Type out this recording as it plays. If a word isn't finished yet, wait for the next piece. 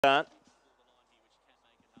start.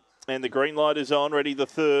 And the green light is on, ready the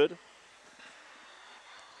third.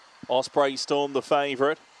 Osprey Storm the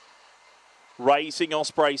favourite. Racing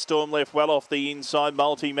Osprey Storm left well off the inside.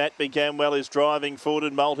 Multi-Mat began well as driving forward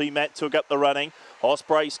and Multi-Mat took up the running.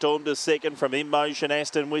 Osprey Storm to second from In Motion,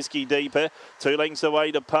 Aston Whiskey deeper. 2 lengths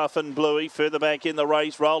away to Puff and Bluey. Further back in the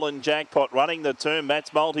race, Roland Jackpot running the turn.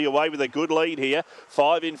 Matt's Multi away with a good lead here.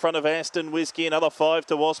 5 in front of Aston Whiskey, another 5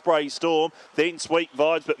 to Osprey Storm. Then Sweet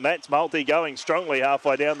Vibes, but Matt's Multi going strongly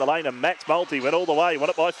halfway down the lane. And Matt's Multi went all the way,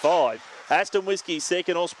 won it by 5. Aston Whiskey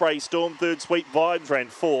second, Osprey Storm third, Sweet Vibes ran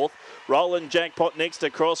fourth. Roland Jackpot next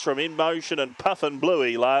across from In Motion and Puff and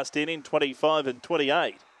Bluey last in 25 and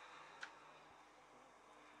 28.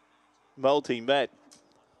 Multi-Mat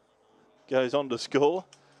goes on to score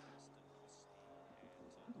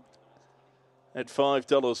at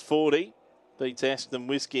 $5.40. Beats Aston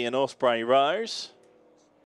Whiskey and Osprey Rose.